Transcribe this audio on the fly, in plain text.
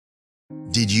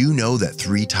Did you know that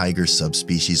 3 tiger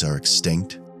subspecies are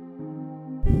extinct?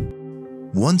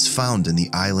 Once found in the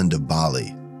island of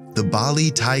Bali, the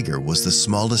Bali tiger was the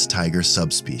smallest tiger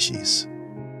subspecies.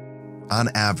 On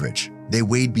average, they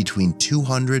weighed between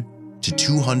 200 to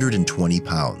 220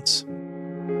 pounds.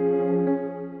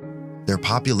 Their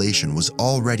population was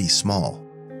already small,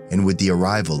 and with the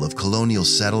arrival of colonial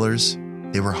settlers,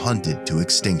 they were hunted to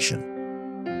extinction.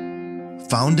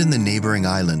 Found in the neighboring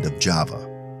island of Java,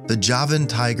 the Javan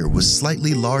tiger was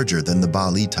slightly larger than the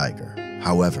Bali tiger.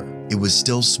 However, it was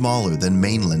still smaller than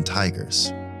mainland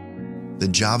tigers. The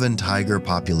Javan tiger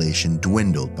population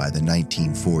dwindled by the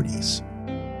 1940s.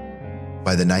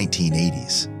 By the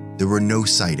 1980s, there were no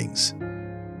sightings.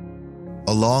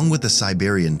 Along with the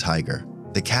Siberian tiger,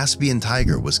 the Caspian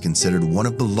tiger was considered one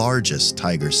of the largest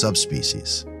tiger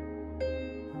subspecies.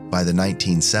 By the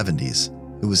 1970s,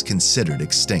 it was considered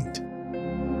extinct.